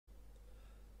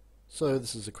So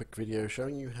this is a quick video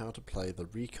showing you how to play the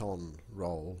Recon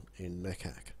role in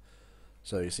Mechack.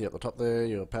 So you see at the top there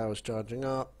your power is charging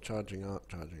up, charging up,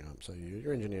 charging up. So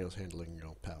your engineer is handling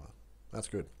your power. That's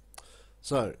good.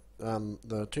 So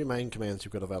the two main commands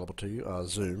you've got available to you are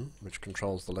zoom, which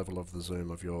controls the level of the zoom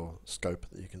of your scope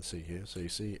that you can see here. So you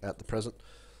see at the present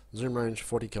zoom range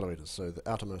 40 kilometers. So the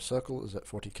outermost circle is at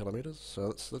 40 kilometers.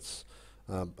 So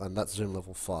and that's zoom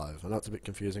level 5. I know it's a bit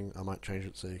confusing. I might change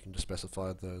it so you can just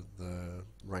specify the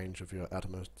range of your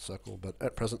outermost circle, but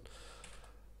at present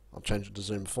I'll change it to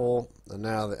zoom 4, and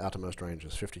now the outermost range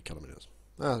is 50 kilometers.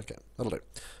 Okay, that'll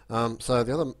do. So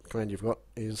the other command you've got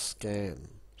is scan.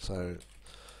 So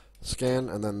scan,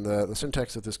 and then the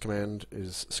syntax of this command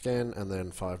is scan and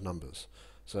then 5 numbers.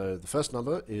 So the first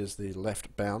number is the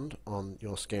left bound on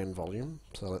your scan volume.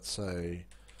 So let's say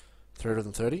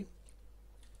 330.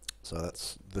 So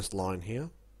that's this line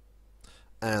here.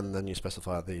 And then you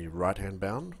specify the right hand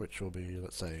bound, which will be,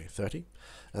 let's say, 30.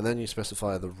 And then you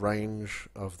specify the range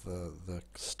of the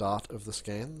start of the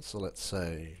scan, so let's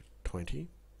say 20.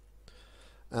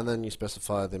 And then you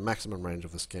specify the maximum range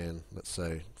of the scan, let's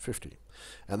say 50.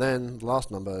 And then the last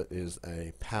number is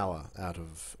a power out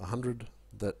of 100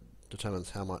 that determines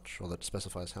how much, or that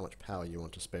specifies how much power you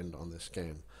want to spend on this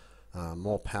scan.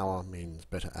 More power means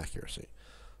better accuracy.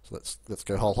 So let's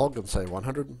go whole hog and say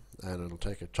 100, and it'll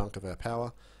take a chunk of our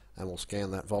power and we'll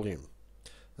scan that volume.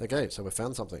 Okay, so we've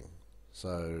found something.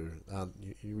 So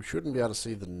you shouldn't be able to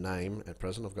see the name at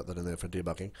present. I've got that in there for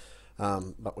debugging.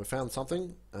 But we found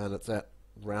something, and it's at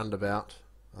roundabout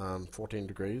 14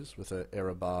 degrees with an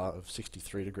error bar of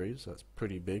 63 degrees. So it's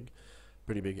pretty big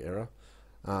error.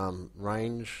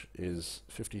 Range is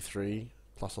 53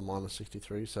 plus or minus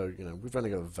 63, so we've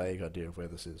only got a vague idea of where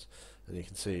this is, and you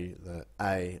can see the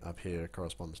A up here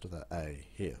corresponds to the A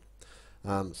here.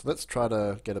 So let's try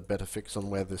to get a better fix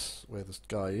on where this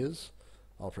guy is.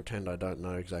 I'll pretend I don't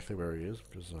know exactly where he is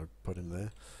because I put him there.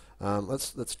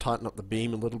 Let's tighten up the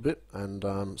beam a little bit, and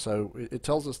so it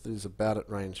tells us that he's about at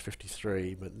range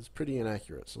 53, but it's pretty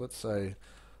inaccurate. So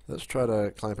let's try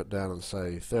to clamp it down and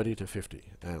say 30 to 50,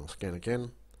 and we'll scan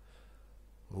again.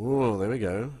 Ooh, there we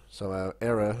go. So our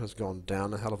error has gone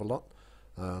down a hell of a lot.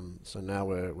 So now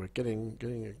we're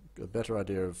getting a better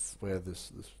idea of where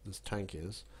this tank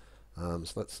is. So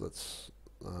let's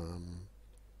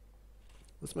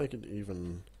make it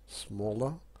even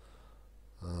smaller.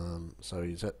 So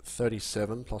he's at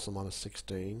 37 plus or minus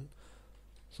 16.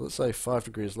 So let's say 5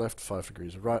 degrees left, 5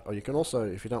 degrees right. Or you can also,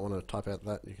 if you don't want to type out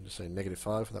that, you can just say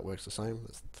 -5. That works the same.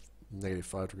 That's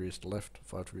 -5 degrees to the left,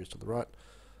 5 degrees to the right.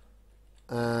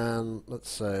 And let's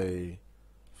say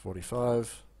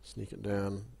 45, sneak it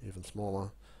down even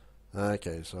smaller.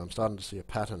 Okay, so I'm starting to see a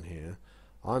pattern here.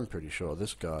 I'm pretty sure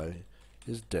this guy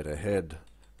is dead ahead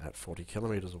at 40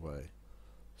 kilometers away.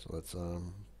 So let's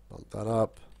bump that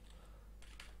up.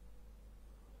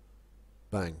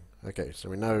 Bang. Okay, so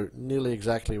we know nearly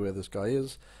exactly where this guy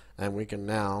is, and we can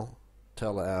now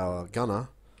tell our gunner,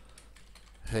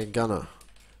 hey gunner,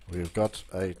 we've got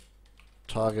a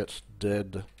target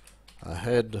dead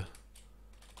ahead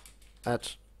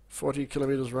at 40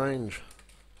 kilometers range.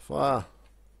 Fire.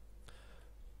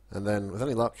 And then with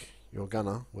any luck your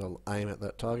gunner will aim at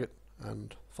that target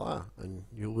and fire, and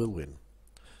you will win.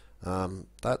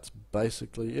 That's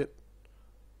basically it.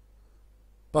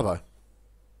 Bye bye.